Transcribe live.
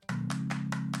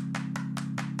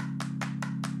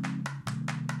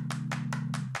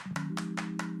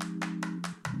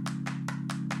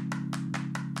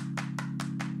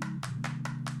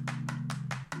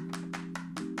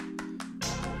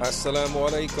Assalamu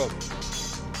alaikum.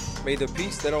 May the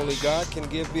peace that only God can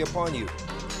give be upon you.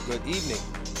 Good evening.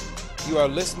 You are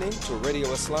listening to Radio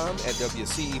Islam at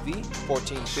WCEV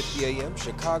 1450 AM,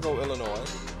 Chicago, Illinois,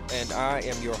 and I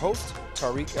am your host,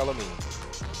 Tariq El-Amin.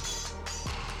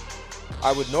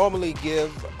 I would normally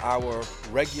give our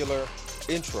regular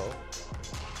intro,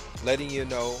 letting you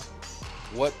know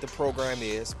what the program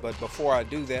is, but before I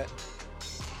do that,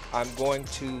 I'm going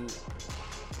to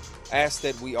ask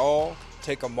that we all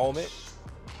take a moment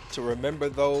to remember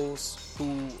those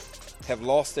who have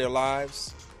lost their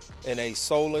lives in a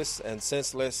soulless and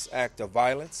senseless act of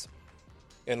violence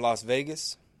in Las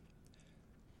Vegas.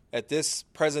 At this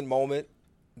present moment,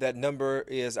 that number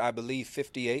is, I believe,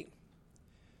 58,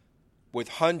 with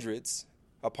hundreds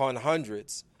upon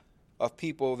hundreds of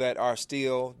people that are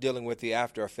still dealing with the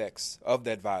after effects of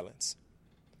that violence.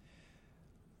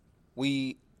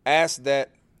 We ask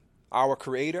that our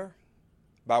Creator,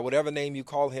 by whatever name you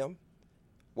call him,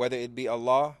 whether it be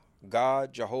Allah,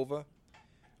 God, Jehovah,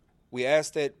 we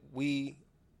ask that we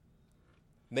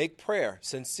make prayer,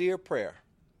 sincere prayer,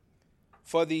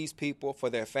 for these people,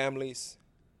 for their families,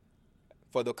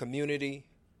 for the community,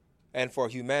 and for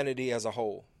humanity as a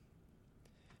whole.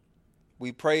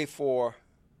 We pray for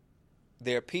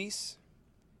their peace,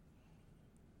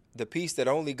 the peace that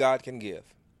only God can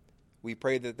give. We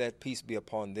pray that that peace be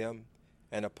upon them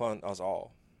and upon us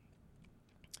all.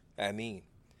 Ameen.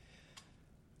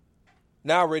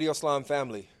 Now, Radio Islam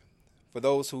family, for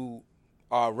those who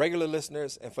are regular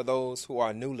listeners and for those who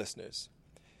are new listeners,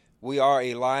 we are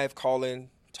a live call-in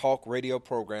talk radio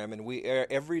program, and we air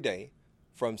every day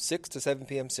from 6 to 7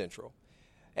 p.m. Central.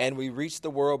 And we reach the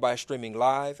world by streaming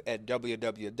live at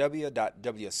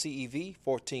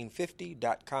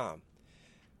www.wcev1450.com.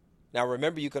 Now,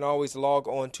 remember, you can always log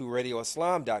on to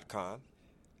radioislam.com,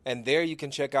 and there you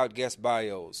can check out guest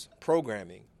bios,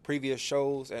 programming, previous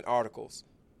shows and articles,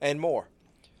 and more.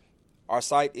 Our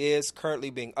site is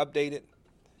currently being updated,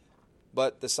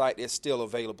 but the site is still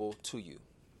available to you.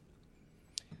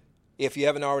 If you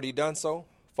haven't already done so,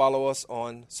 follow us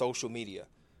on social media.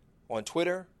 On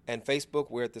Twitter and Facebook,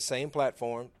 we're at the same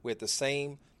platform, we're at the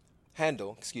same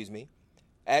handle,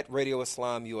 at Radio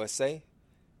Islam USA.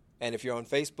 And if you're on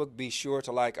Facebook, be sure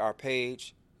to like our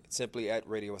page, simply at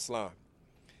Radio Islam.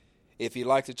 If you'd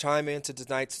like to chime into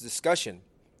tonight's discussion,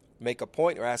 make a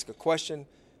point or ask a question,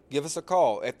 give us a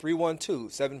call at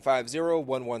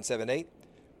 312-750-1178.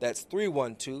 That's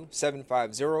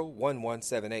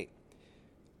 312-750-1178.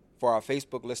 For our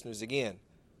Facebook listeners again,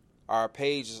 our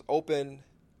page is open.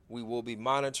 We will be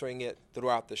monitoring it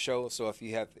throughout the show, so if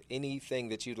you have anything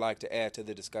that you'd like to add to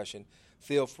the discussion,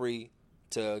 feel free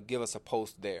to give us a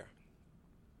post there.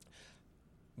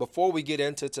 Before we get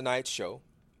into tonight's show,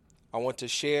 I want to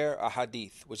share a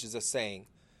hadith, which is a saying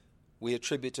we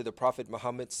attribute to the Prophet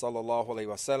Muhammad sallallahu alaihi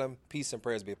wasallam, peace and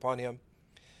prayers be upon him.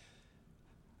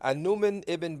 An-Nu'man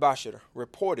ibn Bashir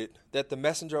reported that the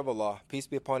Messenger of Allah, peace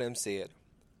be upon him, said,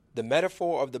 "The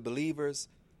metaphor of the believers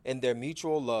in their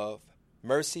mutual love,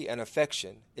 mercy, and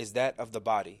affection is that of the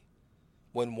body.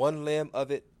 When one limb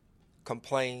of it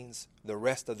complains, the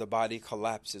rest of the body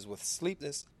collapses with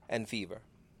sleepiness and fever."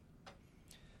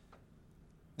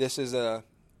 This is a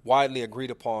widely agreed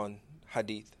upon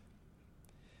hadith.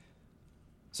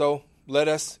 So let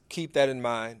us keep that in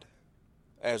mind.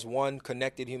 As one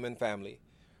connected human family,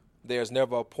 there's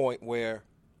never a point where,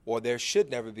 or there should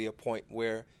never be a point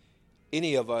where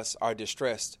any of us are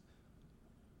distressed,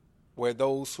 where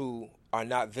those who are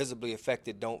not visibly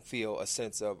affected don't feel a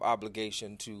sense of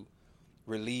obligation to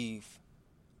relieve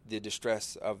the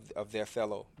distress of their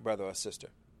fellow brother or sister.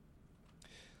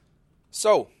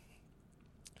 So,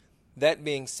 that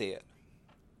being said,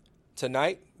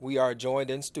 tonight we are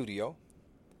joined in studio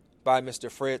by Mr.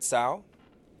 Fred Sau.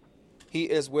 He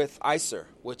is with ICER,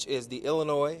 which is the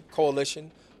Illinois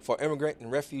Coalition for Immigrant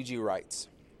and Refugee Rights.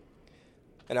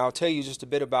 And I'll tell you just a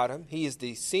bit about him. He is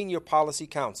the Senior Policy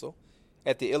Counsel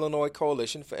at the Illinois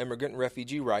Coalition for Immigrant and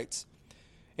Refugee Rights.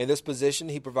 In this position,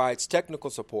 he provides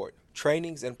technical support,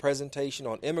 trainings, and presentation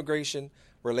on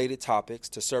immigration-related topics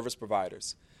to service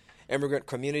providers, immigrant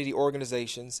community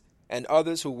organizations, and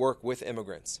others who work with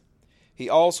immigrants. He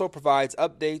also provides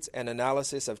updates and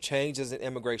analysis of changes in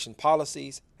immigration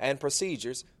policies and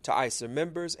procedures to ICER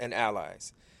members and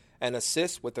allies, and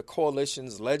assists with the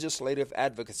coalition's legislative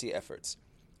advocacy efforts.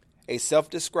 A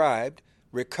self-described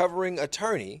recovering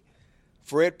attorney,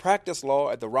 Fred practiced law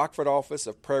at the Rockford office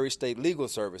of Prairie State Legal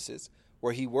Services,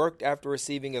 where he worked after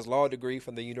receiving his law degree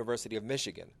from the University of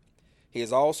Michigan. He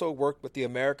has also worked with the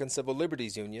American Civil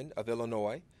Liberties Union of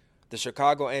Illinois, the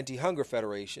Chicago Anti-Hunger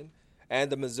Federation, and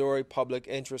the Missouri Public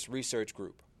Interest Research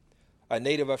Group. A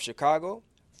native of Chicago,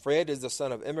 Fred is the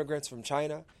son of immigrants from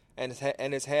China and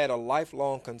has had a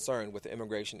lifelong concern with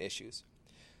immigration issues.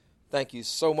 Thank you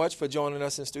so much for joining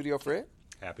us in studio, Fred.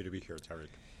 Happy to be here, Tariq.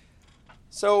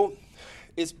 So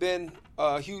it's been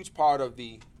a huge part of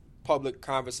the public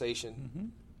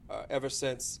conversation ever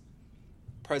since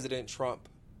President Trump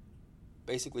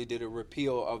basically did a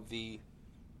repeal of the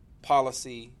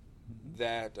policy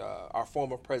that our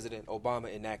former President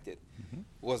Obama enacted.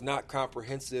 Was not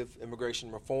comprehensive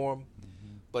immigration reform,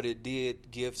 but it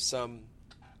did give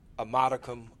a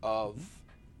modicum of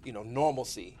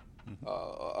normalcy,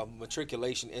 a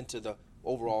matriculation into the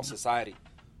overall society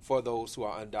for those who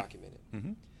are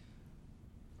undocumented.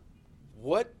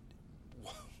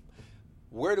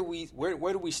 Where do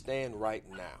we stand right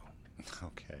now?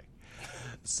 Okay,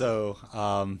 so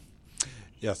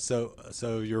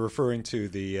so you're referring to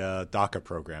the DACA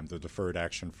program, the Deferred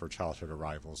Action for Childhood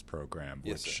Arrivals program,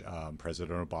 which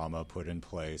President Obama put in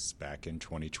place back in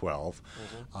 2012.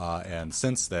 And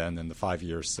since then, in the 5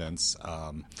 years since,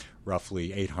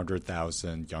 roughly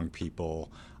 800,000 young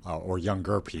people or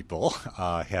younger people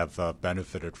have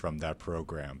benefited from that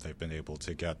program. They've been able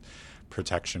to get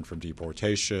protection from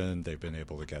deportation. They've been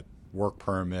able to get work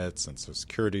permits and Social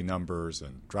Security numbers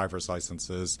and driver's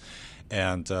licenses,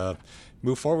 and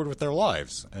move forward with their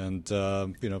lives, and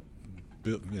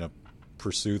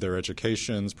pursue their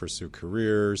educations, pursue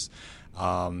careers,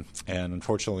 and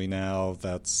unfortunately now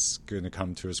that's going to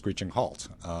come to a screeching halt.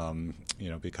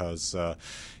 Because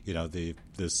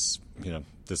this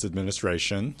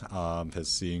administration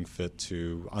is seeing fit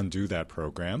to undo that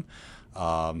program.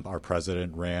 Our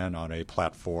president ran on a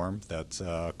platform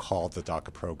that called the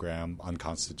DACA program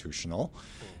unconstitutional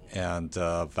and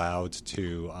vowed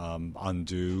to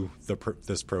undo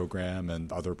this program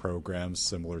and other programs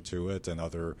similar to it and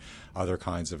other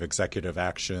kinds of executive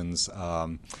actions,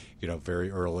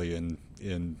 very early in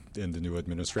the new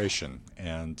administration.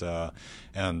 And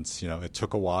it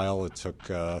took a while. It took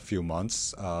a few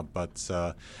months, but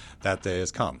that day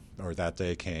has come, or that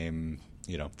day came,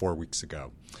 4 weeks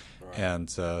ago. And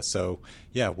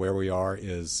where we are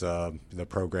is the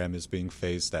program is being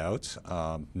phased out.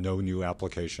 No new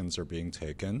applications are being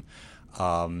taken.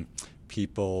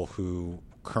 People who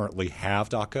currently have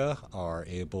DACA are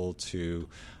able to,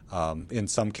 in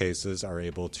some cases, are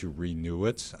able to renew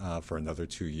it for another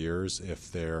 2 years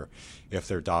if their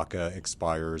DACA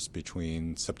expires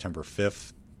between September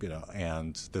 5th.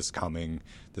 And this coming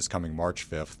March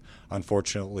 5th.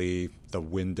 Unfortunately, the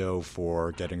window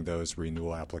for getting those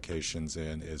renewal applications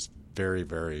in is very,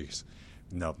 very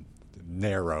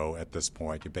narrow at this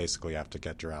point. You basically have to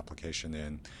get your application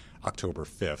in October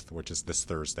 5th, which is this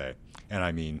Thursday.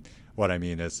 And what I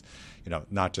mean is,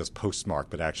 not just postmarked,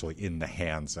 but actually in the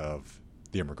hands of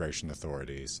the immigration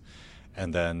authorities.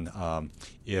 And then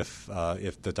if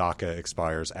the DACA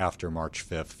expires after March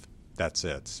 5th, that's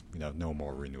it. No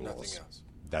more renewals. Nothing else.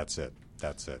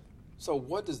 That's it. So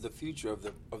what is the future of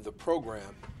the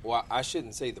program? Well, I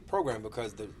shouldn't say the program,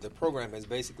 because the program has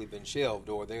basically been shelved,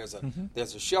 or there's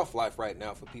a shelf life right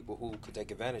now for people who could take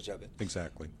advantage of it.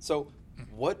 Exactly. So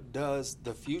what does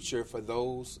the future for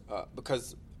those,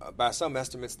 because by some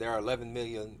estimates there are 11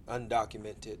 million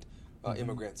undocumented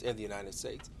immigrants in the United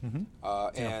States,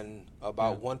 and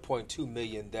about 1.2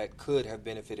 million that could have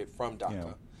benefited from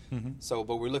DACA. So,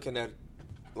 but we're looking at,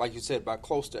 like you said, by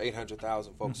close to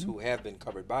 800,000 folks who have been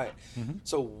covered by it.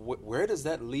 So where does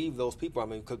that leave those people?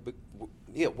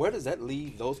 Where does that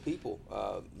leave those people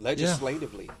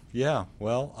legislatively?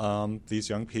 Well, these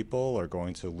young people are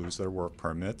going to lose their work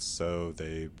permits, so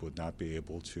they would not be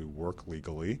able to work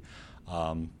legally.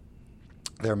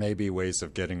 There may be ways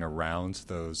of getting around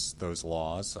those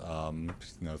laws,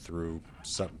 through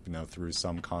some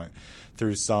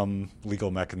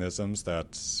legal mechanisms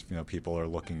that people are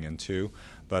looking into.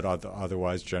 But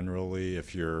otherwise, generally,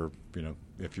 if you're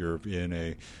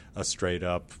in a straight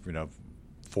up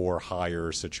for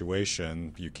hire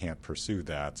situation, you can't pursue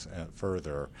that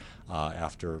further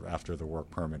after the work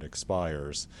permit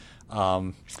expires,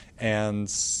 and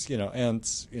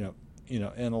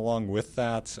along with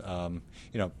that,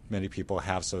 many people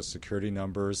have Social Security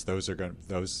numbers.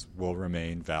 Those will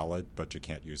remain valid, but you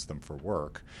can't use them for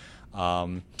work.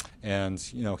 And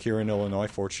here in Illinois,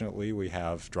 fortunately, we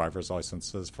have driver's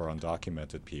licenses for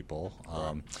undocumented people.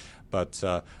 But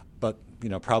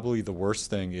probably the worst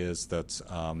thing is that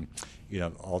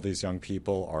all these young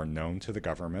people are known to the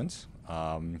government,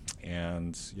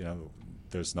 and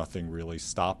there's nothing really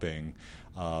stopping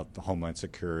the Homeland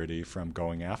Security from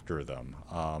going after them.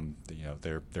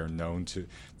 They're known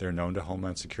to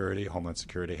Homeland Security. Homeland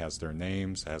Security has their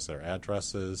names, has their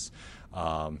addresses.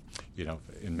 In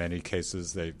many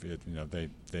cases, they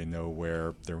know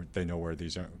where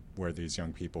these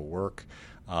young people work,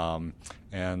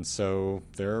 and so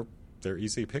they're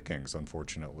easy pickings,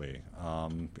 unfortunately.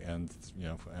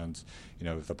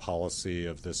 The policy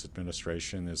of this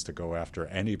administration is to go after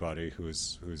anybody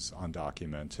who's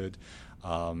undocumented.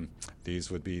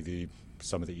 These would be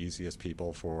some of the easiest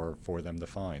people for them to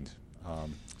find.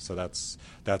 So that's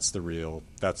the real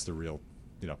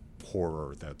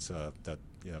horror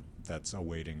that's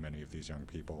awaiting many of these young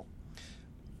people.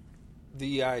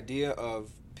 The idea of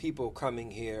people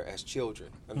coming here as children.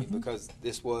 I mean, because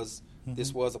this was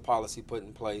a policy put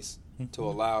in place to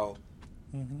allow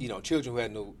children who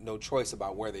had no choice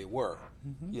about where they were,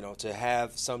 to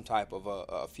have some type of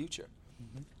a future.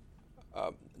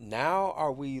 Now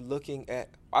are we looking at?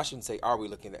 I shouldn't say are we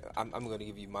looking at. I'm going to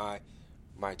give you my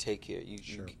take here. You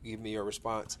give me your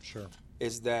response. Sure.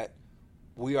 Is that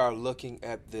we are looking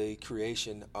at the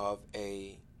creation of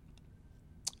a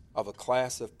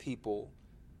class of people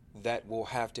that will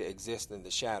have to exist in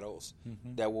the shadows,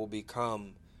 that will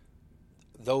become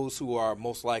those who are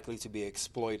most likely to be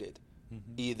exploited,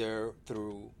 either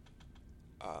through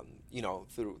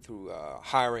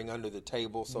hiring under the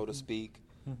table, so to speak,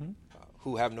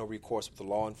 who have no recourse with the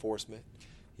law enforcement.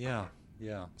 Yeah.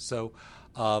 So,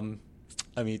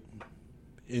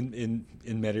 in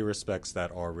many respects,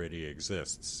 that already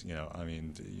exists.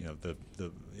 The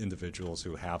individuals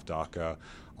who have DACA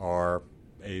are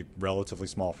a relatively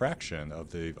small fraction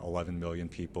of the 11 million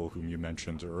people whom you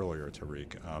mentioned earlier,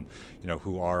 Tariq,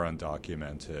 who are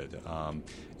undocumented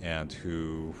and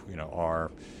who,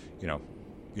 are,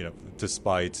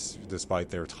 despite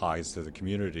their ties to the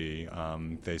community,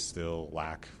 they still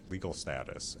lack legal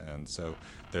status, and so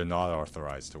they're not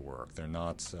authorized to work. They're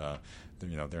not,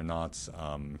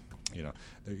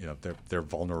 they're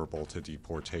vulnerable to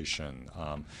deportation.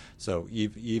 So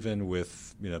even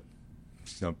with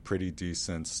pretty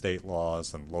decent state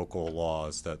laws and local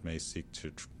laws that may seek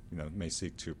to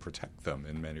protect them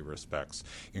in many respects,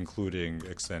 including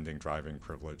extending driving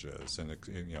privileges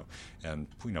and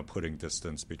putting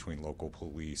distance between local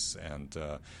police and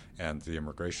the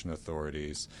immigration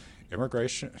authorities.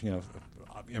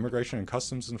 Immigration and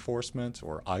Customs Enforcement,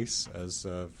 or ICE,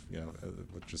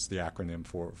 which is the acronym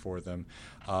for them,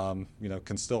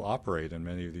 can still operate in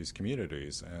many of these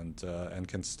communities, and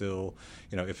can still,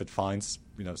 if it finds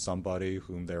somebody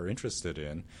whom they're interested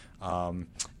in,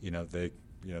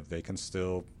 they can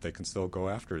still go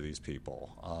after these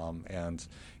people, and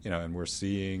we're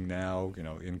seeing now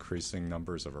increasing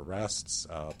numbers of arrests,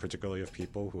 particularly of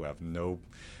people who have no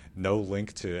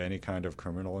link to any kind of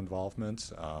criminal involvement.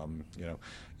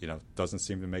 Doesn't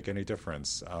seem to make any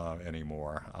difference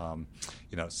anymore.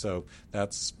 So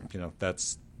that's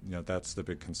the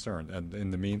big concern. And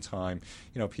in the meantime,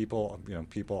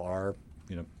 people are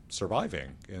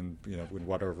surviving in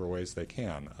whatever ways they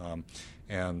can,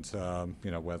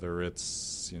 whether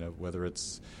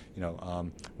it's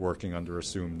working under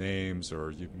assumed names,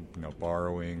 or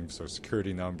borrowing Social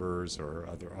Security numbers or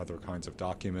other kinds of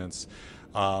documents,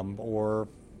 or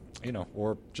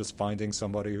just finding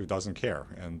somebody who doesn't care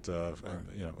and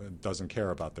doesn't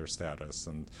care about their status,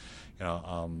 and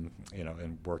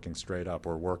and working straight up,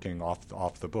 or working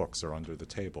off the books or under the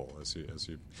table, as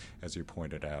you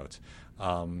pointed out.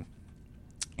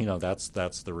 That's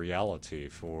the reality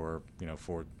for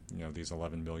these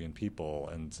 11 million people,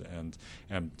 and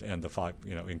the five,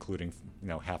 including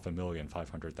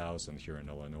 500,000 here in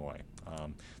Illinois.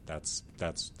 That's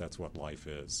what life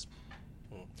is.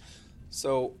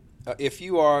 So, if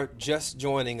you are just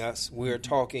joining us, we are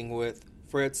talking with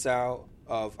Fred Tsao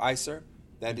of ISER,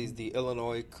 that is the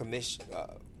Illinois Coalition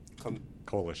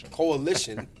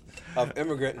of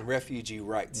Immigrant and Refugee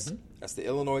Rights. That's the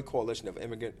Illinois Coalition of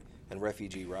Immigrant and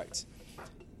Refugee Rights.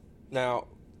 Now,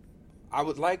 I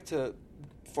would like to,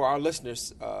 for our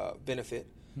listeners' benefit,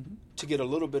 to get a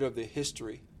little bit of the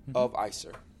history of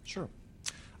ISER. Sure.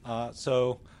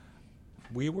 So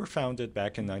we were founded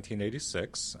back in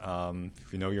 1986.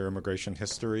 If you know your immigration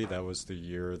history, that was the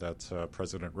year that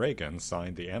President Reagan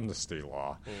signed the amnesty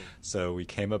law. So we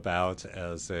came about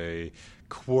as a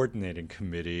coordinating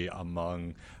committee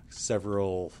among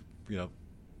several,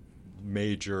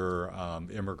 major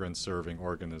immigrant-serving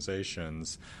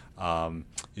organizations, to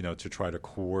try to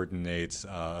coordinate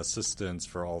assistance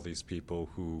for all these people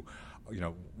who,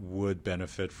 would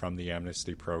benefit from the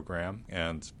amnesty program.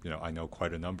 And I know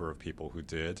quite a number of people who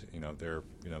did. They're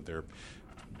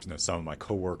some of my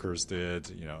coworkers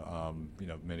did.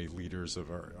 Many leaders of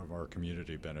our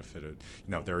community benefited.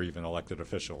 There are even elected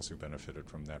officials who benefited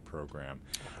from that program.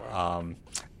 Wow.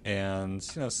 And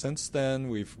since then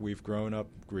we've grown up.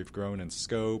 We've grown in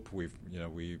scope. We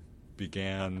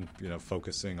began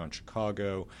focusing on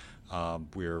Chicago.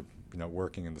 We're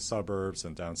working in the suburbs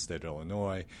and downstate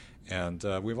Illinois, and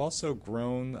we've also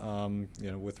grown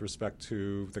with respect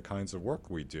to the kinds of work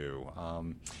we do.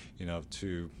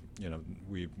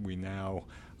 We now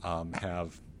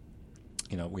have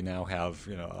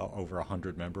over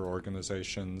 100 member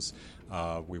organizations.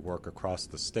 We work across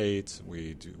the state.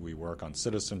 We work on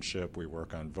citizenship. We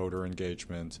work on voter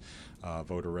engagement,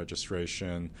 voter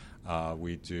registration.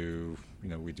 We do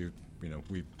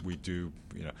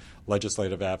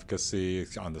legislative advocacy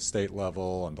on the state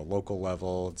level, on the local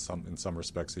level, in some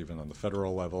respects even on the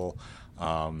federal level.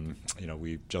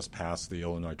 We just passed the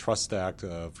Illinois Trust Act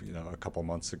a couple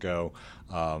months ago,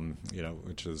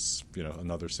 which is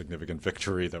another significant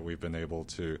victory that we've been able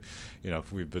to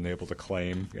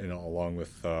claim along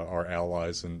with our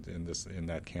allies in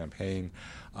that campaign.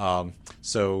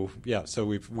 So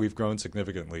we've grown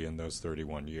significantly in those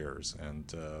 31 years,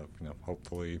 and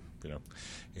hopefully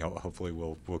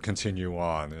we'll continue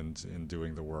on in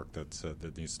doing the work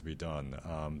that needs to be done.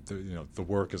 The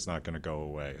work is not going to go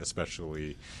away,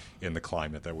 especially in the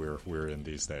climate that we're in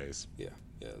these days. Yeah,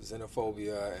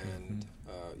 xenophobia, and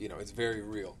it's very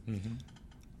real. Mm-hmm.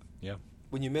 Yeah.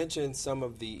 When you mentioned some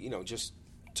of the, just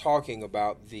talking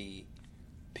about the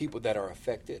people that are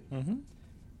affected, mm-hmm.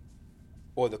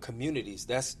 or the communities,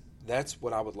 that's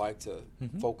what I would like to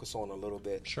mm-hmm. focus on a little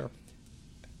bit. Sure.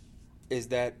 Is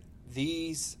that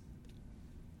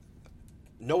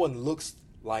no one looks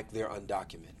like they're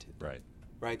undocumented. Right.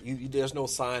 Right. There's no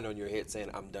sign on your head saying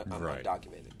I'm right.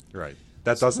 undocumented. Right.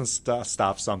 That doesn't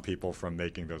stop some people from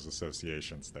making those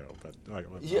associations, though. But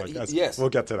yes, we'll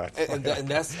get to that. And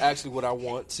that's actually what I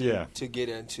want to get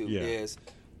into is,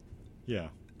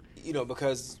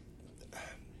 because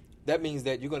that means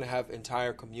that you're going to have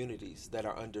entire communities that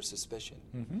are under suspicion.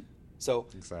 Mm-hmm. So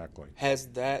exactly.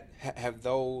 Have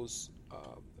those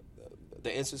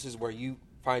the instances where you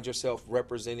find yourself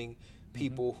representing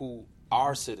people mm-hmm. who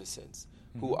are citizens,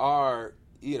 mm-hmm. who are,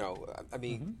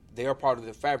 mm-hmm. they are part of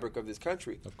the fabric of this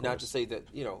country. Not to say that,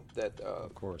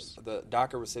 of course, the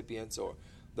DACA recipients or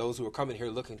those who are coming here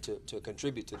looking to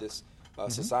contribute to this mm-hmm.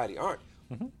 society aren't.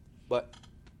 Mm-hmm. But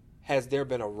has there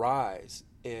been a rise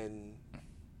in,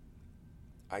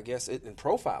 I guess, in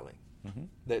profiling mm-hmm.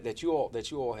 that you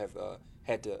all have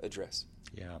had to address?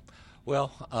 Yeah.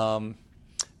 Well,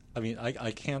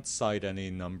 I can't cite any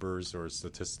numbers or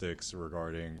statistics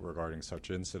regarding such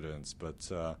incidents,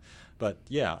 but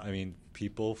yeah,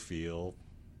 people feel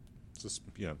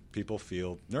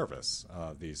nervous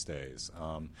these days,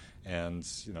 and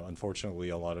unfortunately,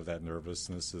 a lot of that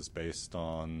nervousness is based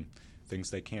on things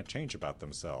they can't change about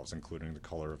themselves, including the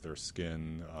color of their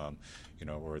skin,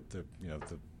 or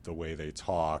the way they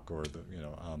talk, or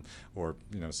or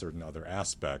certain other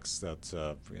aspects that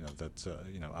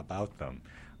about them.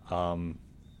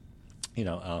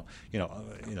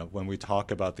 When we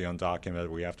talk about the undocumented,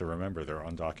 we have to remember there are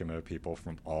undocumented people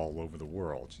from all over the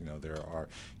world. There are,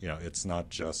 it's not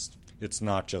just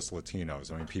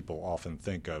Latinos. People often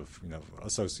think of,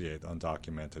 associate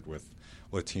undocumented with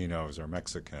Latinos or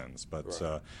Mexicans, but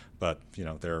right.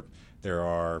 There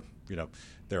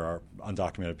are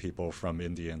undocumented people from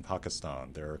India and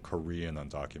Pakistan. There are Korean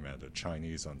undocumented,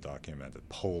 Chinese undocumented,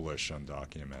 Polish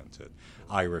undocumented,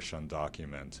 Irish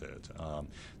undocumented.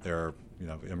 There are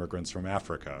immigrants from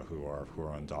Africa who are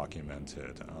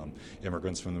undocumented,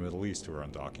 immigrants from the Middle East who are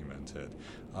undocumented.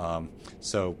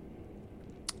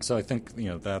 So I think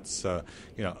that's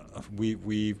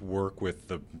we work with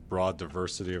the broad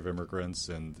diversity of immigrants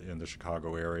in the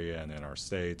Chicago area and in our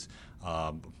state,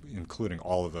 including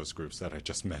all of those groups that I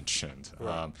just mentioned.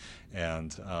 Right.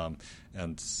 I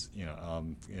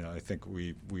think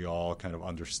we all kind of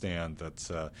understand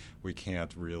that we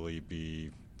can't really be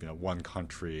one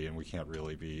country, and we can't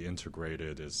really be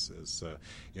integrated as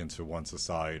into one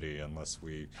society unless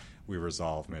we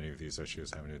resolve many of these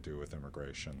issues having to do with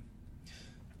immigration.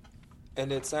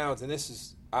 And it sounds, and this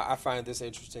is, I find this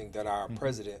interesting, that our mm-hmm.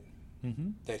 president,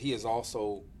 mm-hmm. that he is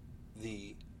also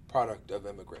the product of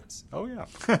immigrants. Oh, yeah.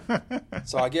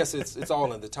 So I guess it's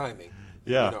all in the timing.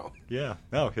 Yeah, yeah.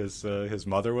 No, his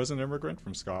mother was an immigrant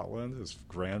from Scotland. His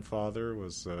grandfather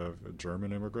was a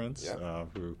German immigrant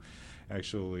who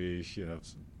actually,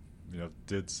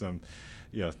 did some,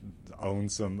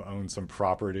 owned some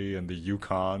property in the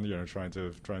Yukon. Trying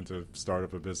to start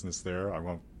up a business there. I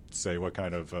won't say what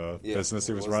kind of Yeah, business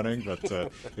he it was wasn't. running,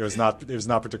 but it was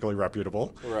not particularly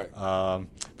reputable. Right.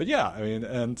 But yeah, I mean,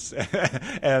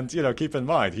 and keep in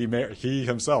mind he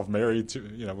himself married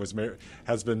to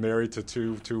has been married to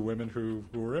two women who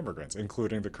were immigrants,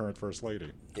 including the current first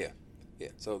lady. Yeah. Yeah.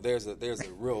 So there's a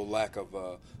real lack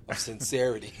of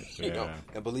sincerity, Yeah.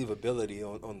 and believability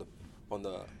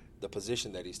on the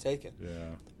position that he's taken.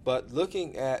 Yeah. But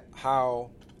looking at how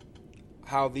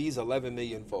these 11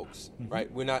 million folks,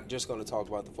 right? We're not just going to talk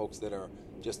about the folks that are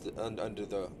just under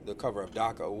the cover of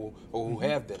DACA or who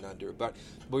have been under it, but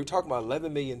we're talking about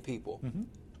 11 million people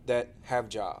that have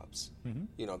jobs,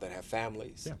 that have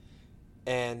families. Yeah.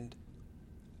 And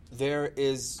there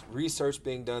is research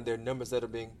being done. There are numbers that are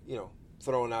being,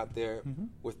 thrown out there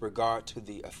with regard to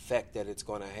the effect that it's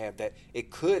going to have, that it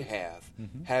could have,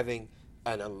 having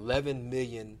an 11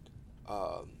 million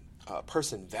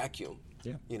person vacuum,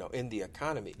 in the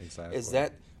economy. Exactly. Is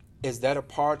that a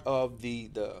part of the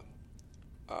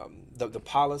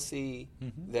policy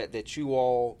that you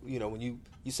all, when you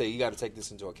say you got to take this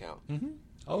into account?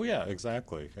 Oh yeah,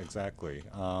 exactly.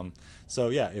 So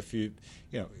yeah, if you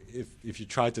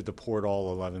tried to deport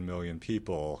all 11 million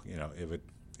people,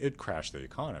 it'd crash the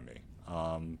economy.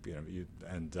 You'd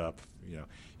end up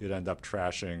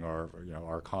trashing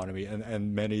our economy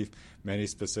and many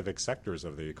specific sectors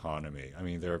of the economy. I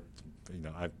mean,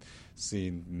 I've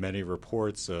seen many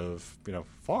reports of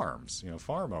farms,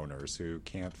 farm owners who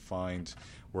can't find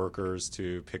workers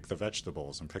to pick the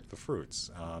vegetables and pick the fruits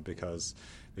because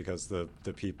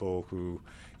the people who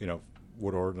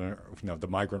would order, the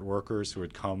migrant workers who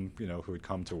would come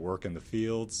to work in the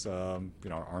fields,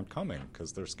 aren't coming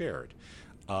because they're scared.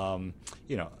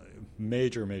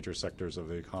 Major sectors of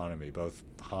the economy, both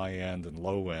high end and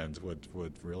low end,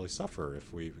 would really suffer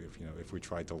if we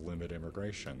tried to limit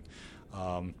immigration.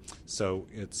 So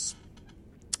it's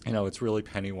really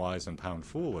penny wise and pound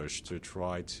foolish to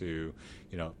try to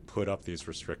put up these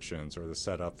restrictions or to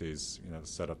set up these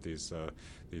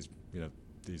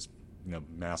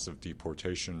massive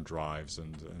deportation drives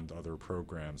and other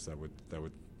programs that would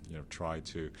try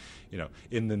to,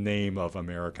 in the name of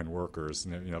American workers,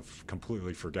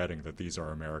 completely forgetting that these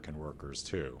are American workers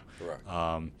too. Right.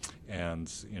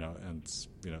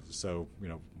 So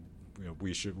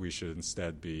we should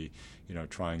instead be,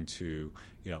 trying to,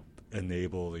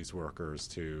 enable these workers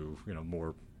to,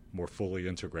 more fully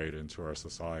integrate into our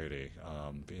society,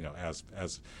 as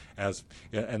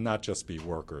and not just be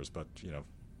workers, but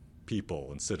people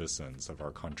and citizens of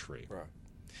our country. Right.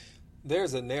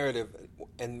 There's a narrative,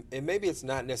 and maybe it's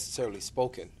not necessarily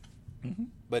spoken,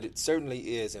 but it certainly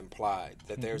is implied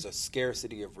that there's a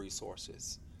scarcity of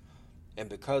resources. And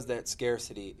because that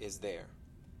scarcity is there,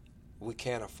 we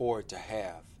can't afford to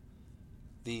have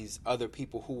these other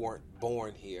people who weren't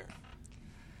born here.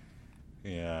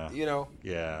 Yeah.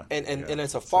 Yeah. And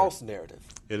it's a false narrative.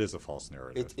 It is a false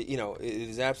narrative. It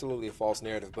is absolutely a false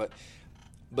narrative, but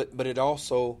it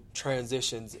also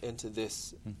transitions into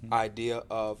this idea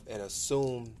of an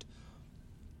assumed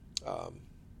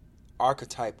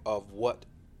archetype of what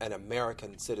an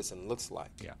American citizen looks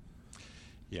like.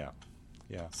 Yeah.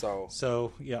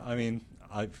 So yeah, I mean,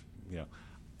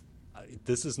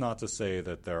 this is not to say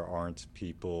that there aren't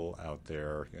people out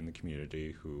there in the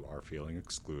community who are feeling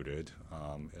excluded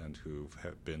and who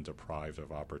have been deprived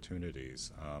of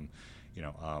opportunities.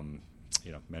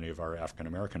 Many of our African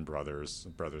American brothers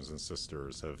and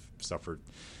sisters have suffered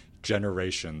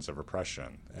generations of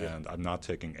oppression, and I'm not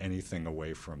taking anything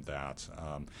away from that.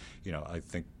 I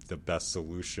think the best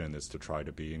solution is to try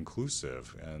to be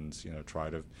inclusive and try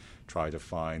to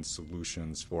find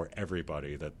solutions for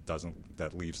everybody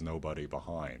that leaves nobody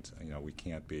behind. We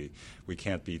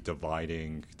can't be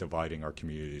dividing our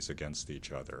communities against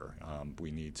each other.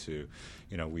 We need to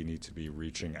be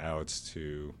reaching out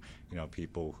to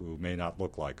people who may not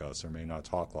look like us or may not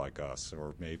talk like us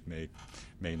or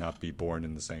may not be born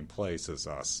in the same place as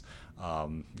us.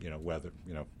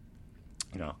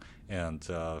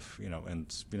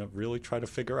 Really try to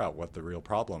figure out what the real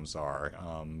problems are.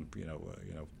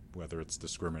 Whether it's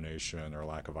discrimination or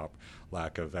lack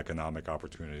of economic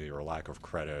opportunity or lack of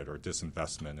credit or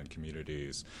disinvestment in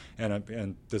communities,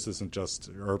 and this isn't just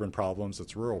urban problems;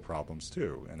 it's rural problems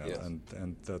too. And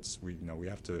that's we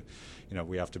have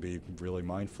to be really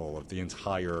mindful of the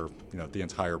entire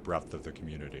breadth of the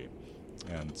community,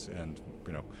 and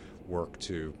work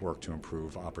to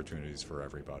improve opportunities for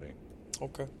everybody.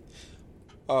 Okay.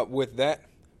 With that,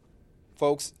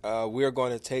 folks, we're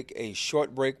going to take a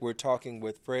short break. We're talking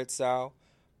with Fred Tsao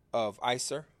of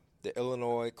ICER, the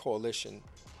Illinois Coalition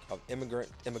of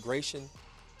Immigration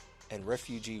and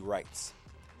Refugee Rights.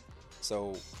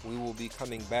 So we will be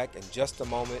coming back in just a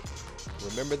moment.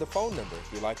 Remember the phone number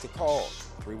if you'd like to call,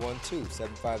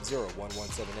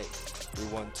 312-750-1178.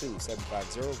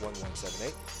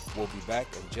 312-750-1178. We'll be back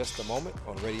in just a moment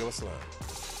on Radio Islam.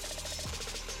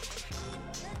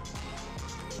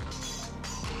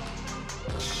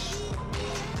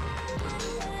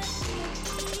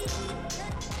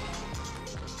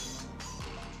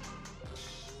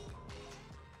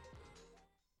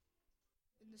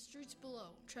 Streets below,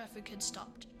 traffic had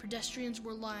stopped. Pedestrians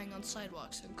were lying on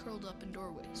sidewalks and curled up in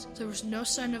doorways. There was no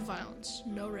sign of violence,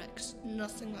 no wrecks,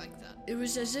 nothing like that. It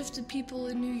was as if the people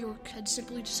in New York had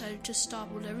simply decided to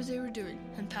stop whatever they were doing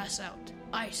and pass out.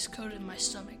 Ice coated my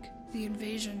stomach. The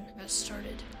invasion has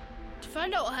started. To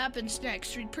find out what happens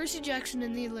next, read Percy Jackson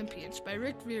and the Olympians by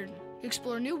Rick Riordan.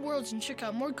 Explore new worlds and check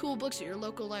out more cool books at your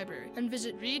local library. And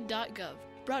visit read.gov.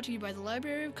 Brought to you by the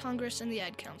Library of Congress and the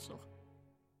Ad Council.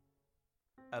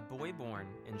 A boy born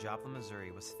in Joplin, Missouri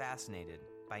was fascinated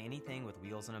by anything with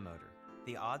wheels and a motor.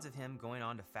 The odds of him going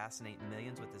on to fascinate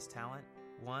millions with his talent,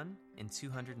 1 in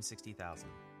 260,000.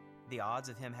 The odds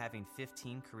of him having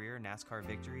 15 career NASCAR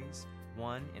victories,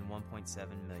 1 in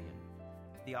 1.7 million.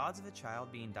 The odds of a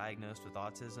child being diagnosed with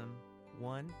autism,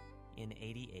 1 in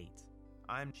 88.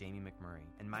 I'm Jamie McMurray,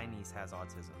 and my niece has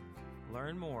autism.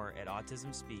 Learn more at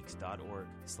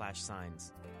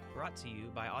autismspeaks.org/signs. Brought to you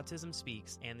by Autism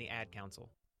Speaks and the Ad Council.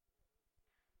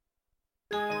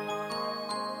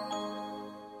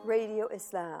 Radio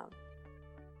Islam,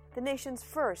 the nation's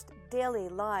first daily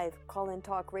live call-in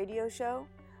talk radio show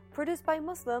produced by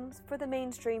Muslims for the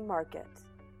mainstream market.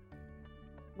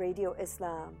 Radio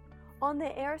Islam, on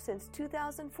the air since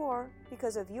 2004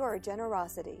 because of your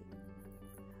generosity.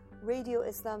 Radio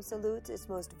Islam salutes its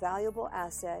most valuable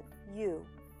asset, you,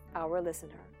 our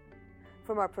listener.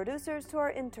 From our producers to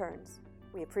our interns,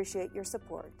 we appreciate your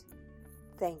support.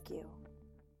 Thank you.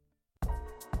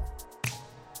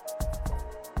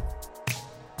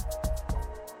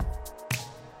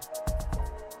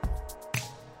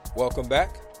 Welcome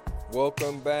back.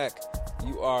 Welcome back.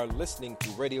 You are listening to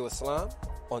Radio Islam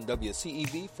on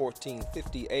WCEV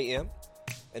 1450 AM,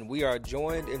 and we are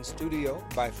joined in studio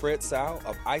by Fred Sau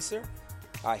of ICER.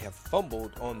 I have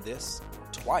fumbled on this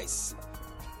twice.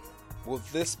 Will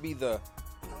this be the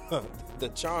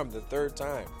charm the third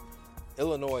time?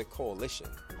 Illinois Coalition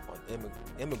on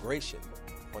Immigration,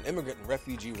 on Immigrant and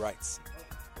Refugee Rights.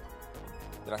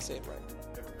 Did I say it right?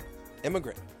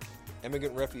 Immigrant and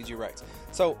Refugee Rights.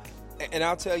 So, and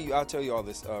I'll tell you all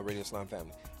this, Radio Islam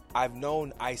family. I've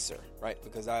known ICER, right?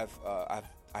 Because I've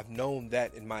known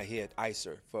that in my head,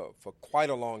 ICER, for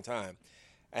quite a long time,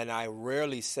 and I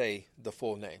rarely say the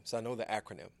full name, so I know the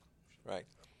acronym, right?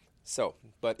 So,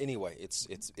 but anyway, it's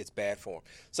bad form.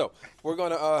 So we're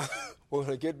gonna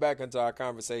get back into our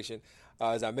conversation.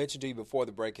 As I mentioned to you before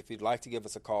the break, if you'd like to give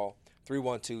us a call,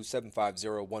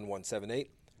 312-750-1178.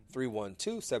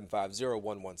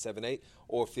 312-750-1178,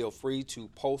 or feel free to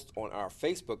post on our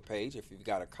Facebook page if you've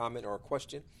got a comment or a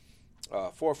question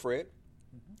for Fred.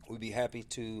 We'd be happy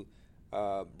to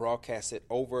broadcast it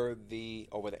over the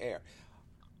air.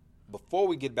 Before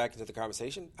we get back into the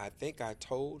conversation, I think I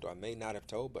told, or I may not have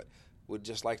told, but would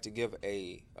just like to give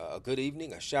a good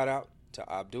evening, a shout out to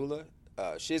Abdullah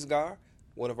Shizgar,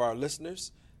 one of our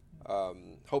listeners.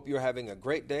 Hope you're having a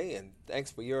great day, and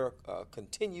thanks for your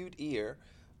continued ear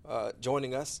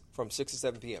joining us from 6 to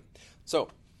 7 p.m. So,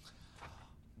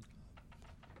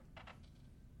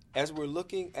 as we're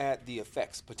looking at the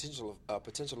effects, potential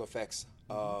effects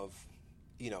of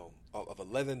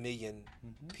 11 million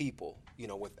people,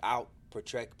 without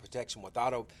protection,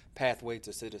 without a pathway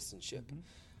to citizenship.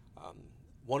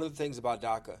 One of the things about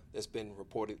DACA that's been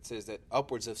reported says that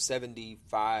upwards of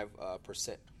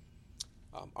 75%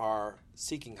 are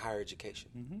seeking higher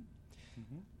education.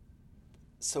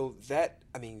 So that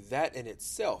in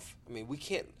itself, we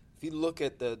can't, if you look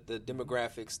at the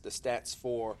demographics, the stats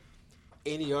for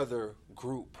any other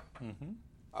group,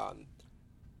 I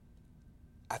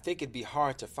think it'd be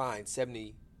hard to find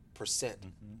 70%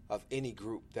 of any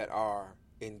group that are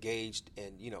engaged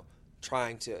in,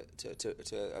 trying to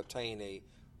obtain a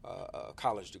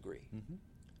college degree.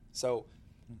 So,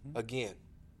 again,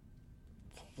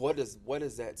 what does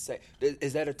that say?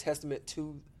 Is that a testament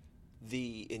to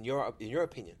in your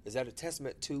opinion, is that a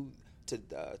testament to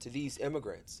these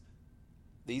immigrants,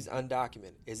 these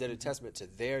undocumented? Is that a testament to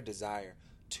their desire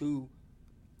to,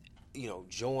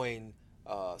 join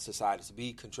society, to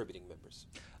be contributing members?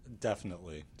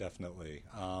 Definitely.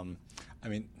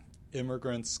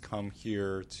 Immigrants come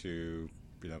here to,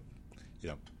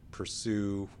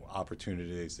 pursue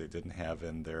opportunities they didn't have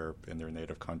in their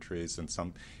native countries. In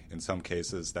some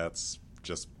cases, that's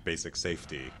just basic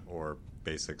safety or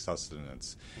basic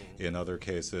sustenance. In other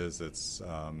cases, it's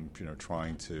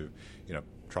trying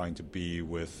to be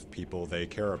with people they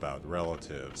care about,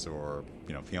 relatives or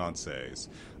fiancés.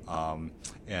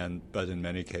 But in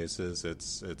many cases,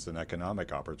 it's an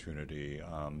economic opportunity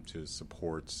to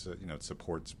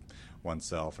support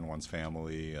oneself and one's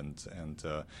family and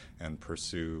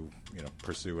pursue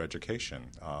education.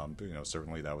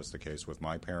 Certainly that was the case with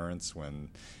my parents when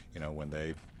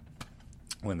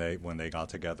they got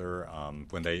together,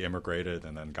 when they immigrated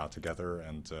and then got together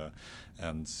and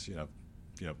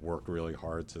worked really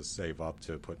hard to save up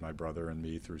to put my brother and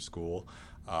me through school.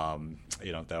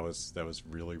 That was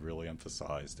really, really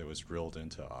emphasized. It was drilled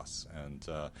into us, and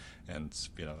I'm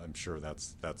sure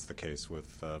that's the case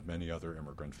with many other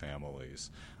immigrant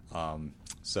families.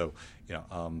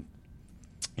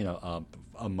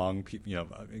 Among people,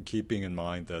 keeping in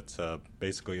mind that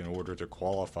basically in order to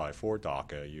qualify for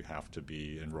DACA, you have to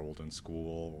be enrolled in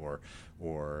school or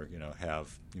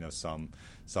have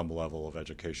some level of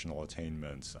educational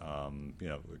attainment.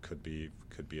 It could be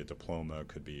a diploma,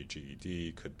 could be a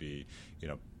GED, could be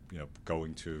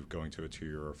going to a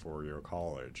 2-year or 4-year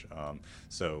college.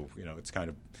 It's kind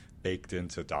of baked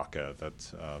into DACA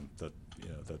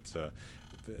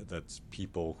that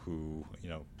people who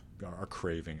are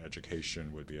craving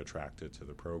education would be attracted to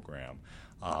the program,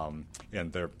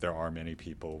 and there are many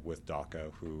people with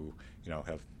DACA who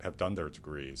have done their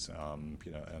degrees, and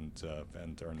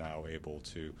are now able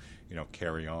to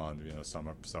carry on.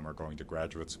 Some are going to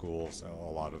graduate schools, a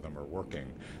lot of them are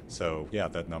working. So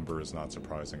that number is not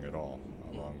surprising at all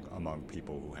among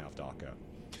people who have DACA.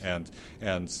 And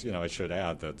I should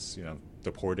add that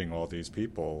deporting all these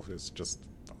people is just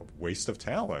waste of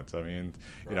talent. I mean,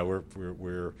 we're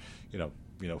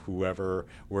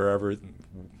wherever,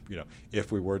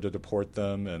 if we were to deport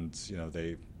them and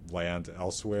they land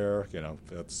elsewhere,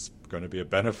 that's going to be a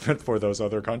benefit for those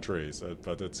other countries.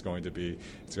 But it's going to be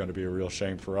a real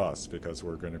shame for us because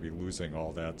we're going to be losing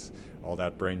all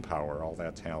that brain power, all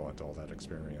that talent, all that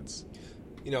experience.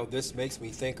 This makes me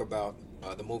think about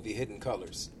the movie Hidden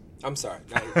Colors. I'm sorry,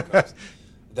 not Hidden Colors.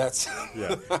 That's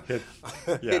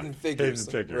Hidden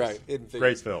Figures. Right? Hidden Figures.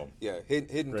 Great film. Yeah,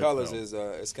 Hidden Colors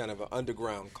is kind of an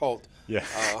underground cult Yeah.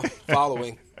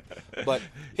 following. But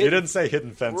you didn't say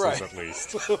Hidden Fences, right. at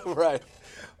least. Right,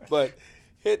 but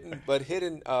hidden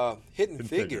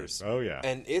Figures. Oh yeah.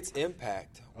 And its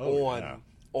impact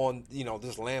on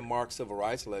this landmark civil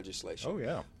rights legislation. Oh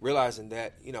yeah. Realizing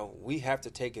that we have to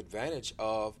take advantage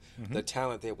of the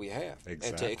talent that we have, Exactly.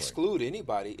 and to exclude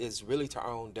anybody is really to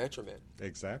our own detriment.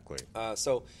 Exactly.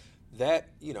 So that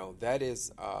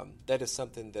is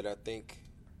something that I think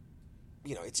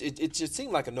it just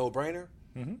seemed like a no-brainer,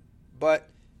 but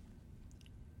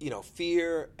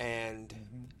fear and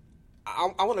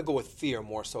I want to go with fear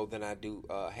more so than I do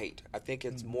hate. I think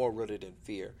it's more rooted in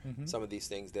fear. Some of these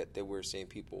things that we're seeing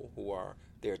people who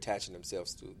they're attaching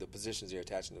themselves to, the positions they're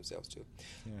attaching themselves to.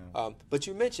 Yeah. But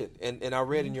you mentioned, and I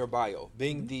read in your bio,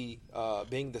 being the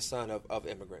son of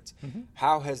immigrants.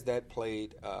 How has that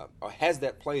played, or has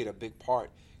that played a big part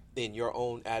in your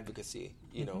own advocacy?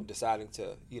 Deciding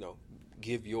to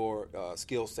give your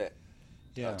skill set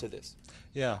to this.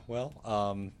 Yeah, well,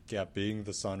 being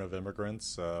the son of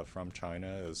immigrants from China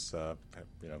is,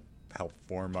 helped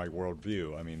form my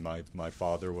worldview. I mean, my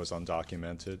father was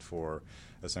undocumented for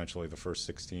essentially the first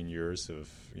 16 years of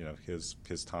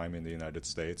his time in the United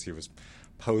States. He was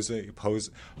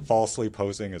falsely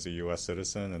posing as a U.S.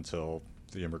 citizen until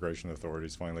the immigration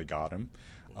authorities finally got him.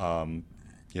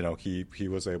 He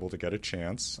was able to get a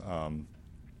chance.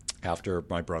 After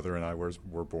my brother and I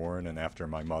were born, and after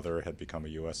my mother had become a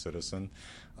U.S. citizen,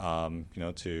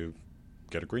 to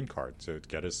get a green card, to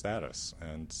get his status,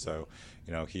 and so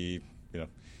he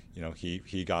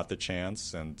got the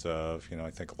chance, and I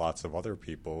think lots of other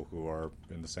people who are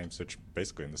in the same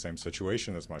basically in the same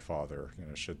situation as my father,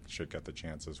 should get the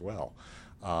chance as well.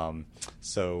 I'd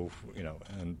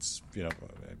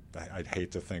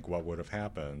hate to think what would have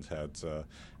happened had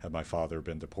my father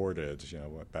been deported,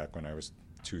 back when I was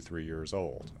 2-3 years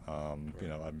old.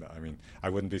 I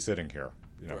wouldn't be sitting here.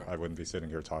 I wouldn't be sitting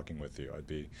here talking with you.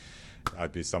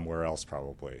 I'd be somewhere else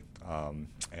probably.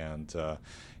 It's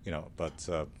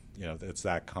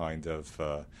that kind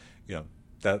of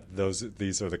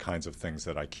these are the kinds of things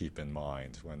that I keep in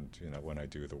mind when I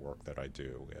do the work that I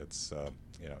do.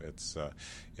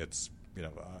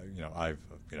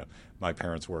 My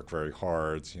parents work very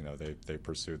hard. They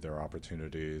pursued their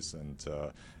opportunities, and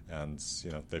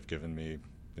they've given me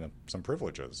some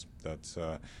privileges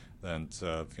that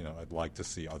I'd like to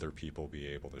see other people be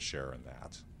able to share in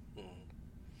that.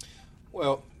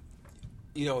 Well,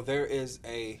 there is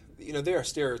there are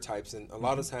stereotypes, and a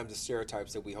lot of times the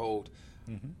stereotypes that we hold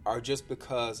are just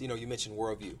because, you mentioned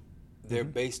worldview. They're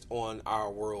based on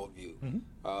our worldview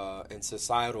and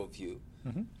societal view,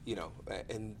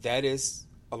 and that is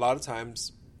a lot of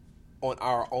times on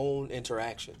our own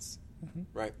interactions,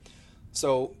 right?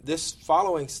 So this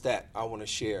following stat I want to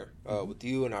share with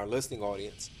you and our listening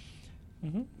audience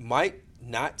might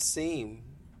not seem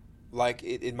like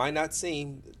it might not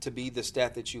seem to be the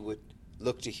stat that you would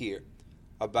look to hear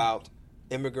about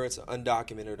immigrants,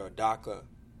 undocumented, or DACA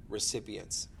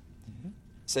recipients.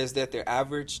 Says that their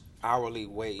average hourly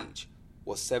wage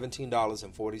was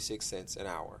 $17.46 an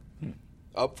hour,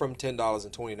 up from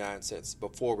 $10.29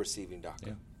 before receiving DACA.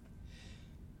 Yeah.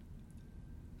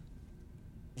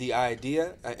 The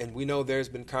idea, and we know there's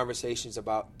been conversations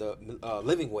about the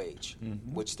living wage,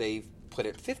 which they've put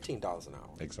at $15 an hour.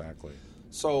 Exactly.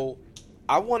 So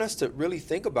I want us to really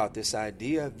think about this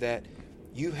idea that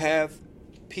you have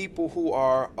people who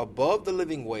are above the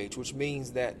living wage, which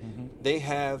means that they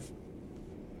have,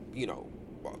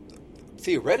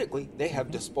 theoretically, they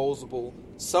have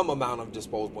some amount of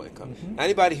disposable income. Now,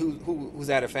 anybody who's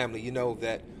at a family,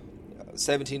 that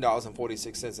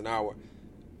 $17.46 an hour,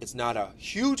 it's not a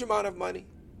huge amount of money,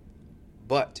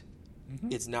 but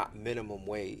it's not minimum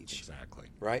wage. Exactly.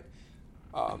 Right?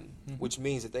 Which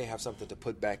means that they have something to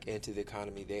put back into the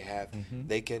economy.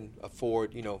 They can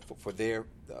afford, for their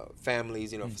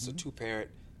families, if it's a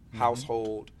two-parent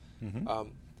household.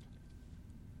 Do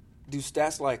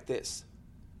stats like this,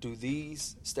 do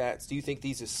you think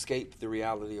these escape the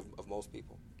reality of most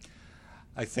people?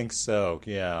 I think so,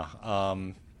 yeah.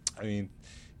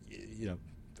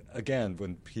 Again,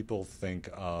 when people think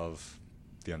of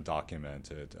the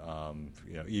undocumented,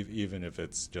 even if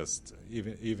it's just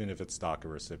even if it's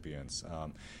DACA recipients,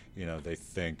 they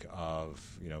think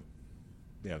of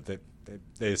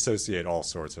they associate all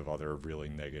sorts of other really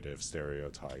negative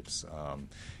stereotypes, and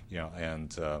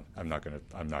I'm not going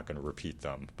to repeat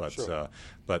them, but sure.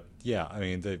 But yeah,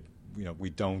 we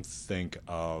don't think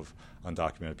of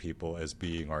undocumented people as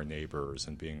being our neighbors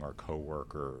and being our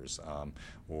coworkers,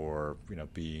 or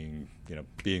being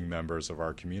members of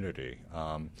our community.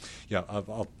 I'll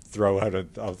throw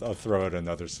out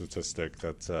another statistic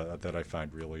that I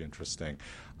find really interesting.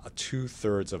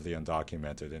 2/3 of the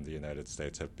undocumented in the United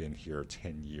States have been here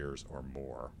 10 years or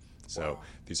more. So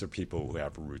these are people who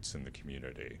have roots in the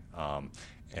community, and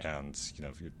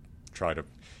if you try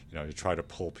to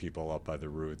pull people up by the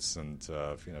roots, and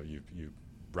you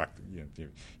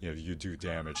do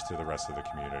damage to the rest of the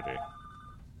community.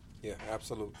 Yeah,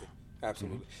 absolutely.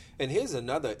 And here's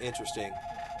another interesting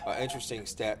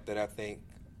stat that I think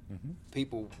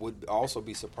people would also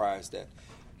be surprised at.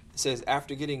 It says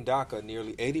after getting DACA,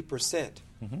 nearly 80%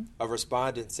 of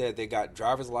respondents said they got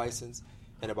driver's license,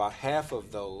 and about half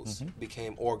of those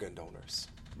became organ donors.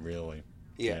 Really?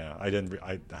 Yeah. I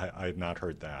had not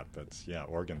heard that, but yeah,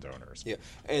 organ donors. Yeah,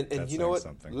 and you know what?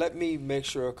 Something. Let me make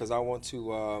sure, because I want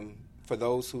to, for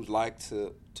those who'd like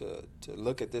to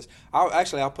look at this,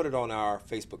 I'll put it on our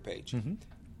Facebook page.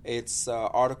 It's an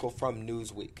article from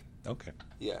Newsweek. Okay.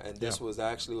 Yeah, and this was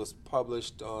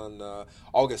published on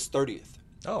August 30th.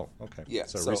 Oh, okay. Yeah.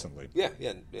 So recently. Yeah,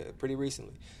 pretty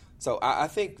recently. So I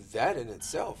think that in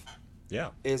itself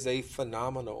is a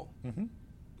phenomenal,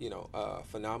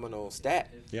 phenomenal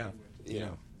stat. Yeah.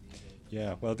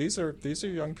 Yeah. Well, these are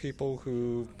young people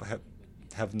who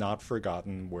have not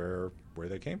forgotten where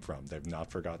they came from. They've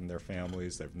not forgotten their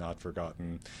families. They've not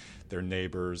forgotten their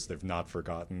neighbors. They've not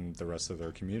forgotten the rest of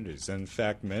their communities. And in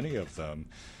fact, many of them,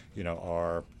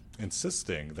 are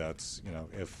insisting that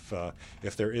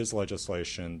if there is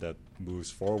legislation that moves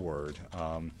forward,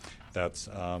 that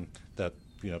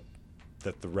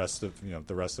the rest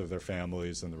of their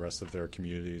families and the rest of their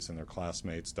communities and their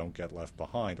classmates don't get left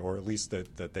behind, or at least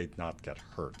that they not get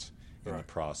hurt in the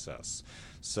process.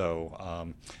 So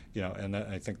and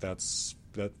I think that's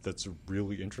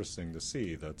really interesting to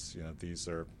see. That these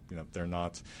are they're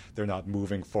not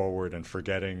moving forward and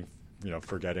forgetting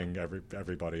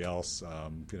everybody else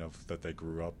that they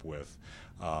grew up with.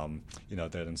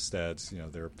 That instead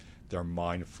they're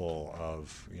mindful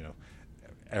of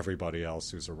everybody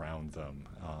else who's around them,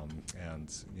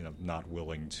 and not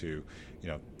willing to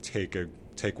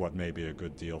take what may be a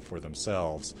good deal for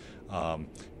themselves,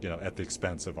 at the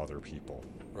expense of other people.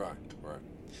 Right.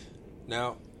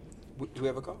 Now, do we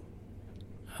have a call?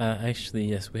 Actually,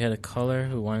 yes. We had a caller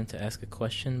who wanted to ask a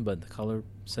question, but the caller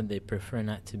said they prefer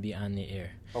not to be on the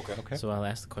air. Okay. So I'll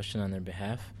ask the question on their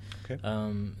behalf. Okay.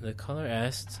 The caller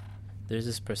asked there's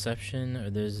this perception or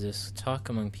there's this talk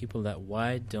among people that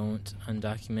why don't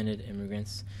undocumented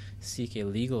immigrants seek a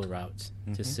legal route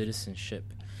to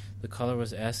citizenship? The caller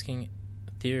was asking,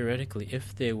 theoretically,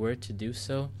 if they were to do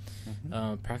so,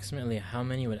 approximately how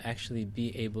many would actually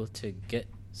be able to get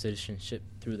citizenship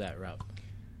through that route?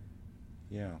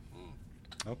 Yeah.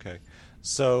 Okay.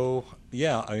 So,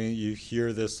 yeah, I mean, you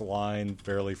hear this line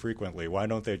fairly frequently. Why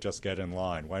don't they just get in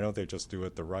line? Why don't they just do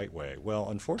it the right way? Well,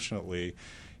 unfortunately,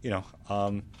 the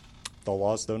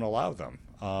laws don't allow them.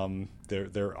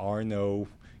 There are no,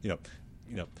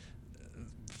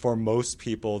 for most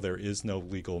people, there is no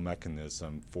legal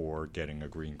mechanism for getting a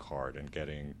green card and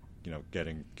getting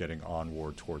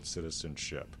onward towards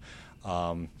citizenship.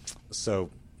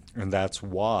 And that's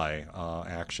why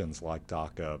actions like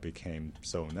DACA became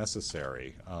so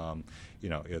necessary.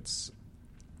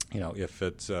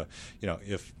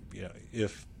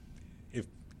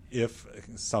 If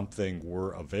something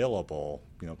were available,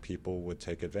 people would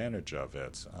take advantage of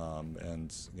it.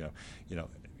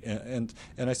 And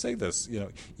I say this,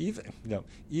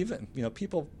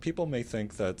 people may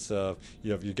think that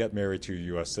if you get married to a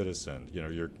U.S. citizen,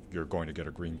 you're going to get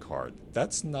a green card.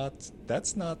 That's not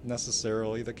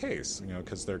necessarily the case,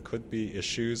 because there could be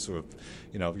issues with,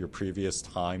 your previous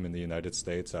time in the United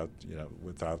States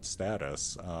without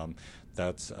status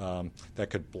that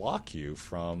could block you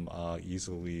from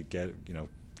easily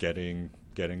getting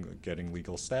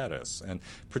legal status. And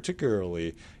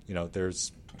particularly,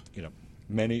 there's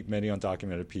many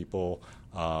undocumented people,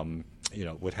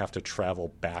 would have to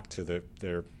travel back to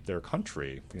their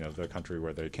country, the country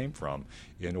where they came from,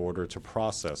 in order to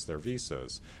process their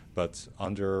visas. But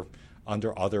under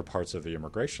other parts of the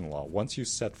immigration law, once you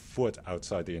set foot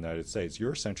outside the United States,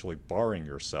 you're essentially barring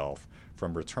yourself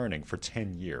from returning for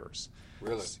 10 years.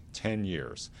 Really? 10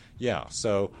 years. Yeah.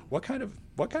 So what kind of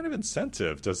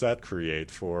incentive does that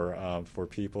create for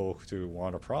people to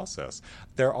want to process?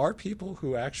 There are people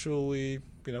who actually,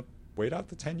 wait out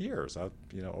the 10 years,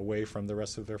 away from the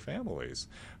rest of their families.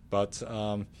 But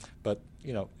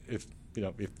if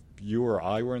you or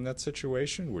I were in that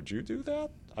situation, would you do that?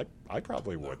 I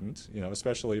probably wouldn't,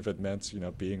 especially if it meant,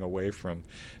 being away from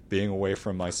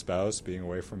my spouse, being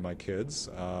away from my kids,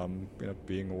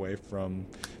 being away from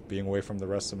the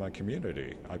rest of my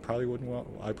community. I probably wouldn't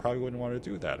want to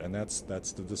do that, and that's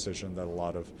the decision that a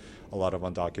lot of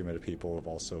undocumented people have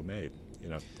also made.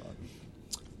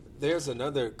 There's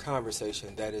another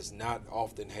conversation that is not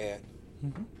often had.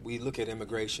 We look at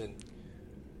immigration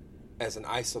as an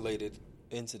isolated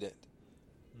incident,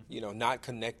 not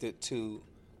connected to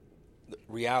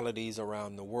realities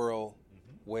around the world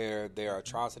where there are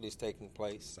atrocities taking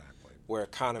place, where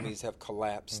economies have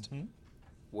collapsed,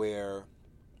 where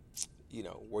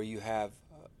you have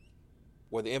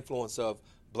where the influence of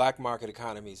black market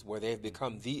economies, where they've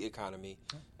become the economy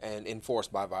and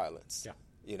enforced by violence.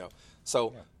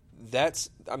 That's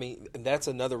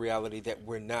another reality that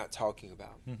we're not talking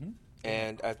about.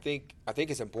 And I think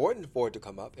it's important for it to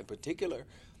come up. In particular,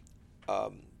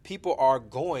 people are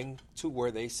going to where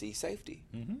they see safety.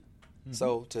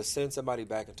 So to send somebody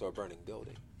back into a burning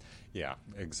building. Yeah,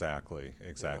 exactly.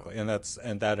 And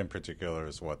that in particular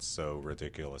is what's so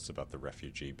ridiculous about the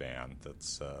refugee ban that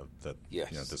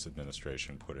this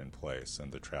administration put in place,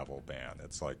 and the travel ban.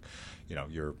 It's like,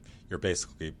 you're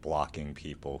basically blocking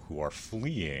people who are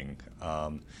fleeing,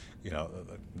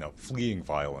 fleeing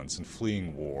violence and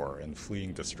fleeing war and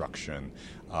fleeing destruction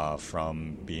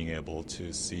from being able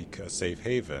to seek a safe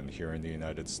haven here in the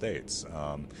United States.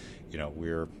 Let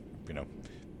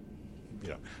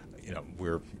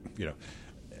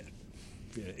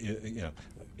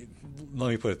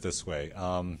me put it this way.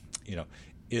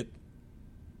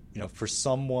 For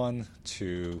someone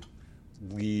to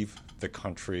leave the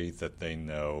country that they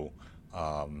know,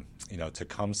 to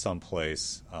come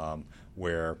someplace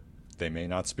where they may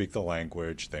not speak the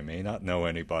language, they may not know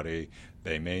anybody,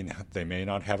 they may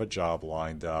not have a job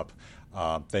lined up,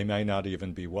 they may not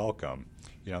even be welcome.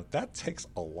 That takes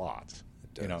a lot.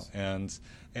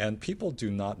 And people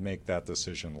do not make that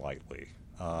decision lightly.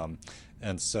 That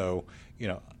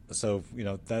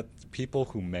people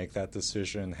who make that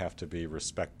decision have to be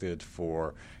respected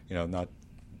for, not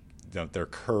their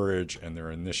courage and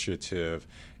their initiative,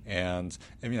 and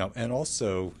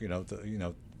also,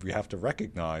 we have to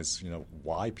recognize,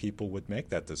 why people would make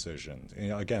that decision.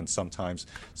 Again, sometimes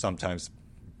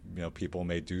people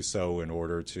may do so in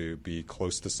order to be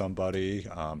close to somebody,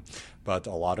 But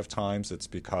a lot of times it's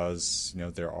because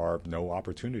there are no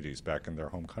opportunities back in their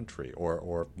home country,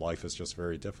 or life is just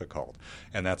very difficult.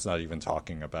 And that's not even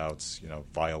talking about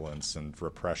violence and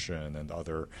repression and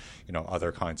other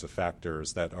kinds of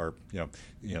factors that are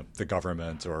the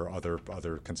government or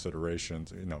other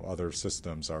considerations, other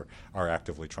systems are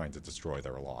actively trying to destroy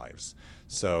their lives.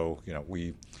 So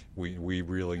we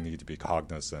really need to be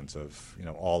cognizant of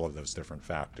all of those different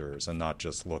factors, and not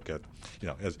just look at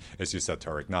as you said,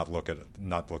 Tariq, not look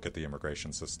at the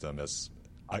immigration system as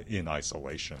in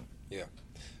isolation. Yeah,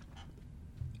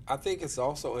 I think it's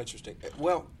also interesting.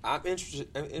 Well, I'm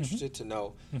interested to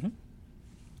know.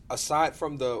 Aside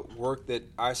from the work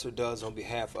that ICER does on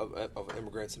behalf of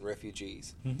immigrants and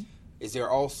refugees, is there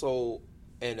also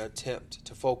an attempt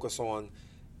to focus on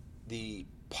the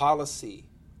policy,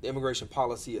 the immigration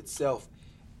policy itself,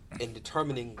 in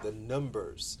determining the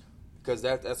numbers? Because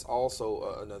that's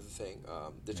also another thing,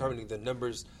 determining the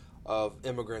numbers of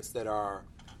immigrants that are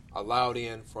allowed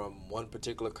in from one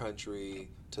particular country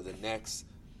to the next.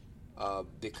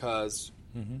 Because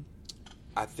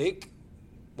I think.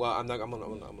 Well, I'm not going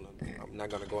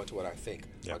to go into what I think.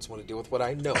 I just want to deal with what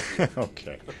I know.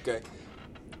 Okay. Okay.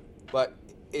 But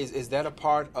is that a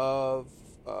part of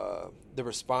the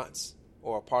response,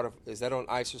 or a part of, is that on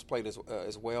ICER's plate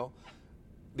as well?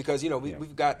 Because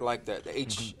we've got like the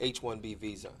H-1B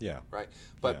visa. Yeah. Right.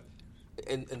 But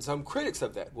and some critics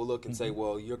of that will look and say,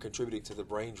 well, you're contributing to the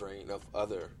brain drain of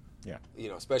other,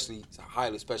 especially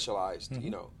highly specialized,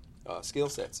 skill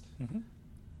sets.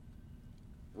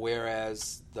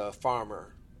 Whereas the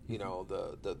farmer,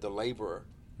 the laborer,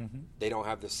 they don't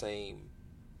have the same,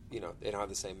 they don't have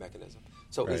the same mechanism.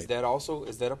 So Right. is that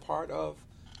a part of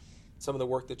some of the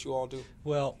work that you all do?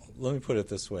 Well, let me put it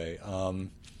this way.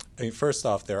 First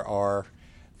off, there are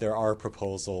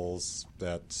proposals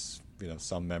that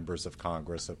some members of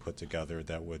Congress have put together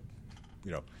that would,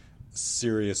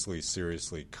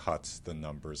 seriously cut the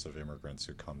numbers of immigrants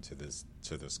who come to this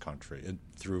country, and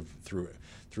through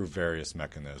various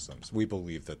mechanisms. We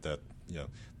believe that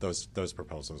those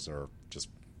proposals are just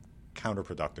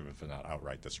counterproductive, if not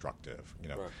outright destructive.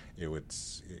 Right. It would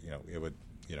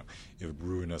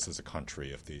ruin us as a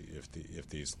country if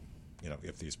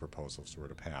these proposals were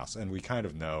to pass. And we kind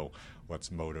of know what's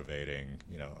motivating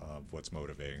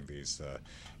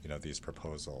these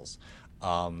proposals.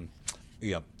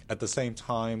 At the same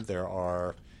time, there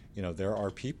are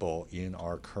people in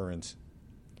our current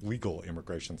legal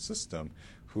immigration system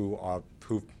who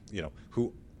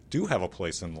do have a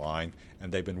place in line,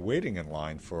 and they've been waiting in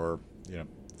line for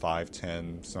 5,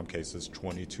 10, some cases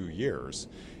 22 years.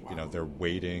 Wow. They're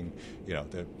waiting.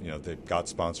 They got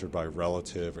sponsored by a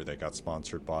relative, or they got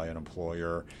sponsored by an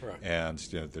employer, right. And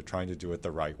they're trying to do it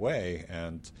the right way,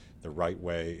 and the right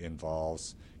way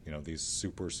involves these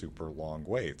super long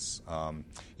waits.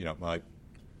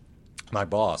 My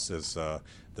boss is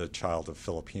the child of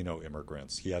Filipino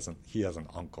immigrants. He has an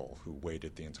uncle who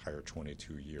waited the entire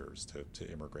 22 years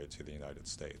to immigrate to the United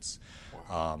States.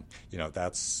 Wow.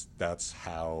 That's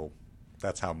how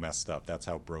messed up. That's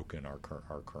how broken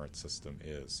our current system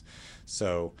is.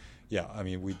 So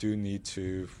we do need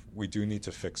to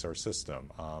fix our system.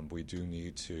 We do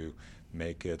need to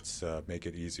make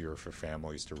it easier for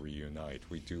families to reunite.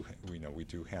 We do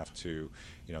have to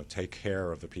take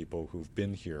care of the people who've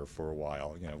been here for a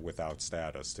while without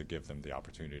status, to give them the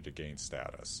opportunity to gain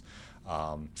status.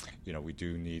 We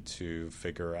do need to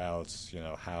figure out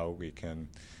how we can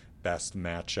best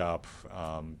match up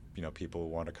people who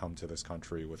want to come to this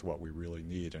country with what we really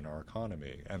need in our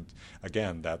economy. And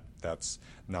again, that's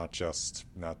not just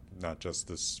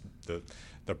the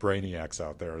brainiacs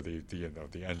out there,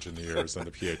 the engineers and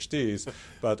the PhDs,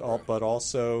 but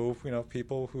also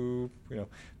people who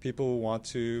want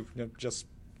to just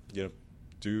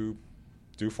do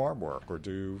farm work, or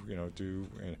do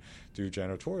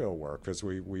janitorial work, because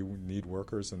we need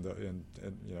workers in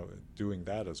doing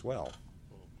that as well.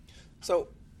 So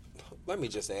let me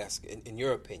just ask, in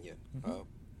your opinion,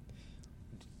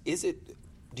 do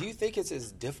you think it's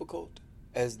as difficult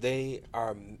as they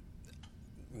are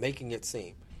making it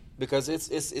seem? Because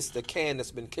it's the can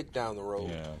that's been kicked down the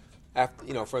road,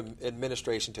 after, from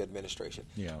administration to administration.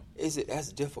 Yeah. Is it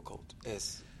as difficult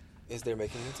as they're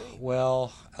making it seem?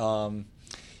 Well,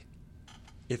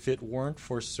 if it weren't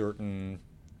for certain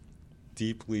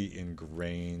deeply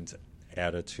ingrained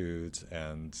attitudes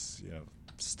and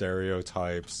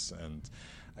stereotypes and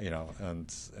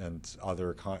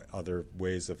other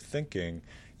ways of thinking,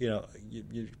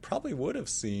 you probably would have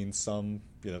seen some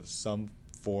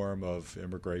form of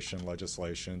immigration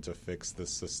legislation to fix this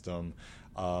system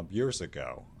years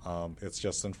ago. It's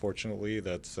just unfortunately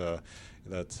that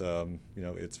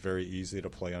it's very easy to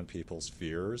play on people's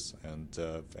fears and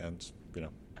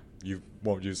you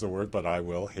won't use the word, but I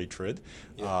will, hatred,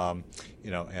 and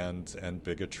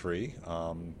bigotry,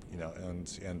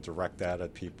 and direct that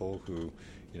at people who,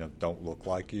 don't look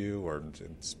like you or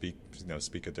speak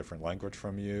a different language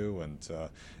from you, and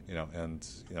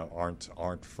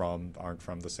aren't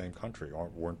from the same country,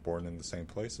 weren't born in the same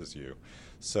place as you.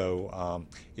 So,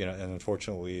 and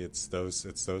unfortunately, it's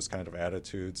those kind of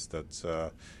attitudes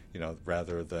that,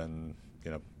 rather than,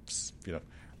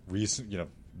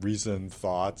 reasoned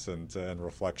thoughts and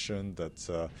reflection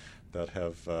that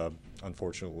have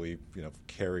unfortunately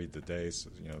carried the day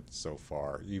so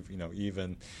far.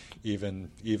 Even in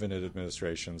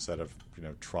administrations that have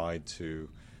tried to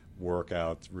work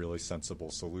out really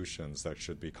sensible solutions that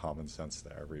should be common sense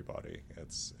to everybody.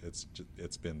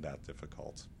 It's been that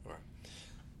difficult. Right.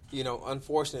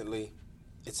 Unfortunately,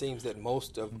 it seems that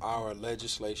most of our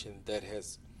legislation that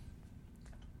has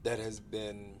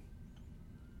been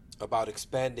about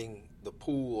expanding the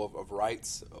pool of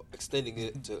rights, extending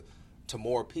it to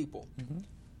more people,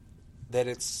 that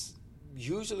it's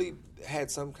usually had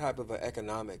some type of an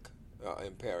economic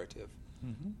imperative.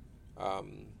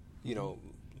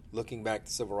 Looking back to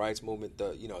the civil rights movement,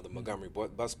 the Montgomery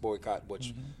bus boycott,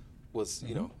 which was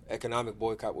economic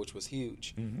boycott, which was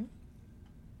huge.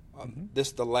 This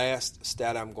is the last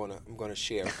stat I'm gonna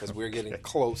share because we're getting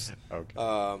close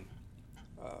to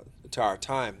our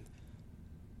time.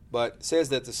 But it says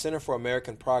that the Center for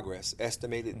American Progress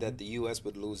estimated that the U.S.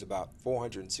 would lose about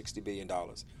 $460 billion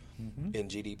in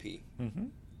GDP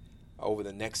over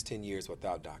the next 10 years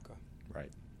without DACA. Right.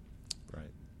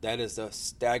 That is a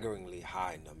staggeringly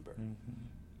high number.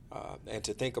 And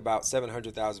to think about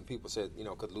 700,000 people said,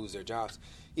 could lose their jobs.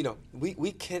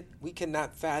 We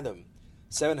cannot fathom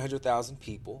 700,000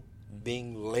 people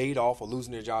being laid off or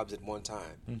losing their jobs at one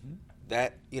time.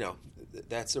 That,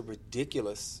 that's a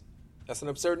ridiculous. That's an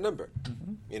absurd number,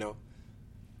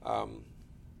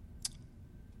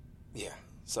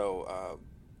 So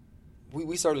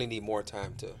we certainly need more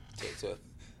time to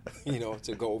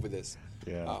go over this.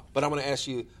 Yeah. But I'm going to ask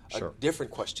you a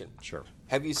different question. Sure.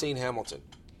 Have you seen Hamilton?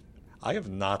 I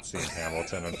have not seen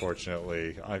Hamilton,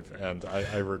 unfortunately. I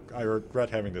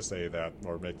regret having to say that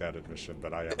or make that admission,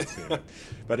 but I haven't seen it.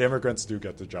 But immigrants do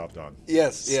get the job done.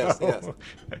 Yes.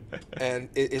 And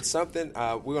it's something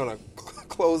we're going to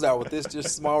close out with this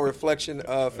just small reflection,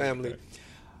 family.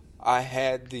 I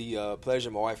had the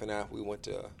pleasure, my wife and I, we went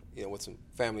to, with some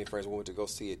family and friends, we went to go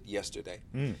see it yesterday.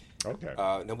 Okay.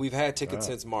 Now, we've had tickets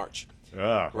since March.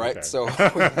 Right? Okay. So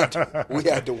we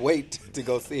had to wait to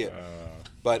go see it.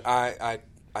 But I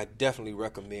definitely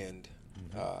recommend.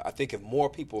 I think if more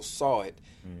people saw it,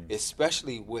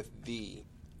 especially with these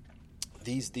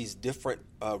different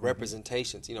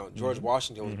representations. George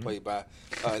Washington was played by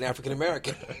an African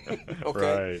American.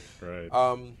 Okay,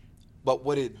 right. But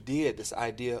what it did, this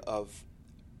idea of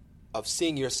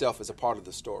seeing yourself as a part of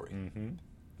the story, and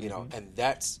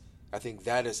I think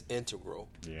that is integral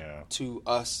to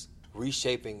us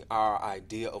reshaping our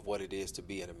idea of what it is to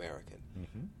be an American.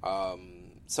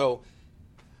 So,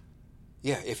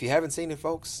 if you haven't seen it,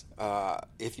 folks,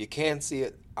 if you can see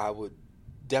it, I would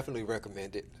definitely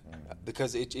recommend it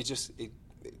because it just,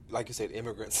 like you said,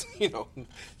 immigrants,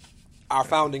 our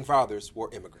founding fathers were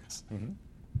immigrants, and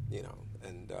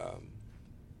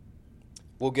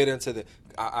we'll get into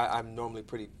I'm normally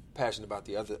pretty passionate about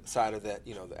the other side of that,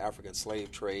 the African slave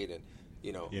trade and,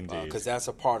 because that's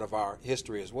a part of our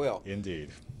history as well.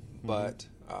 Indeed. But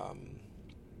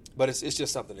it's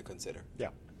just something to consider.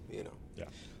 Yeah. Yeah.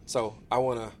 So I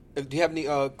want to. Do you have any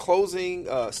closing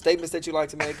statements that you'd like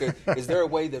to make? Or is there a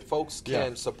way that folks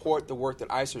can support the work that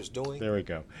ICIR is doing? There we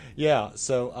go. Yeah.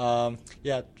 So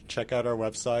check out our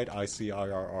website,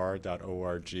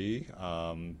 icirr.org. You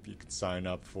can sign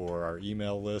up for our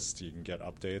email list. You can get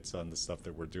updates on the stuff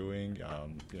that we're doing.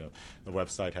 The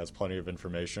website has plenty of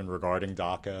information regarding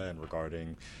DACA and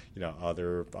regarding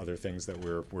other things that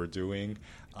we're doing.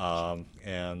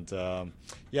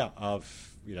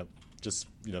 Just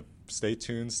stay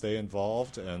tuned, stay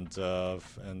involved, and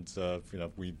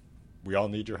we all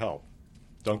need your help.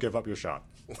 Don't give up your shot.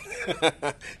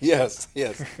 Yes.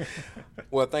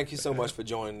 Well, thank you so much for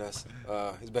joining us.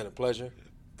 It's been a pleasure.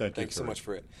 Thank you so much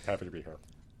for it. Happy to be here.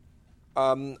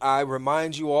 I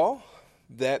remind you all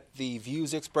that the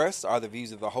views expressed are the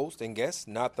views of the host and guests,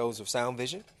 not those of Sound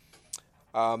Vision.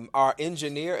 Our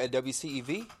engineer at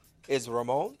WCEV is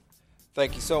Ramon.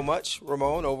 Thank you so much,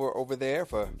 Ramon, over there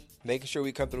for making sure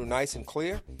we come through nice and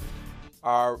clear.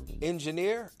 Our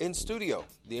engineer in studio,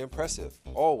 the impressive,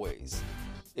 always,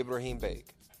 Ibrahim Beg.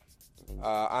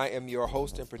 I am your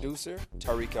host and producer,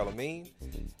 Tariq El-Amin,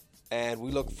 and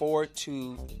we look forward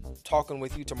to talking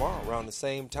with you tomorrow around the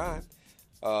same time,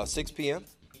 6 p.m.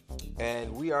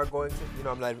 And we are going to,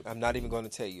 I'm not even going to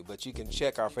tell you, but you can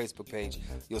check our Facebook page.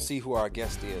 You'll see who our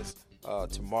guest is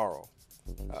tomorrow,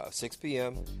 6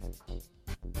 p.m.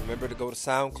 Remember to go to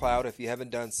SoundCloud if you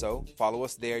haven't done so. Follow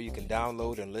us there. You can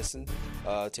download and listen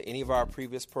to any of our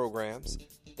previous programs.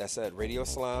 That's at Radio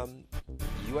Islam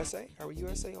USA. Are we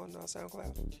USA on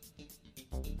SoundCloud?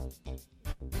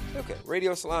 Okay,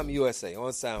 Radio Islam USA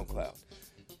on SoundCloud.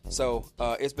 So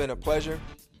it's been a pleasure.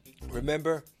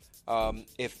 Remember,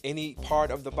 if any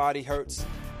part of the body hurts,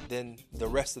 then the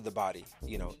rest of the body,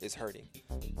 is hurting.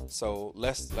 So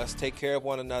let's take care of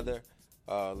one another.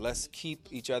 Let's keep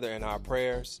each other in our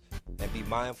prayers and be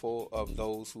mindful of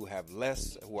those who have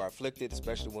less, who are afflicted,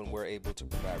 especially when we're able to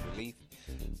provide relief.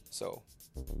 So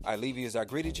I leave you as I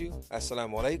greeted you.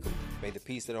 Assalamu alaikum. May the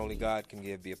peace that only God can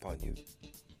give be upon you.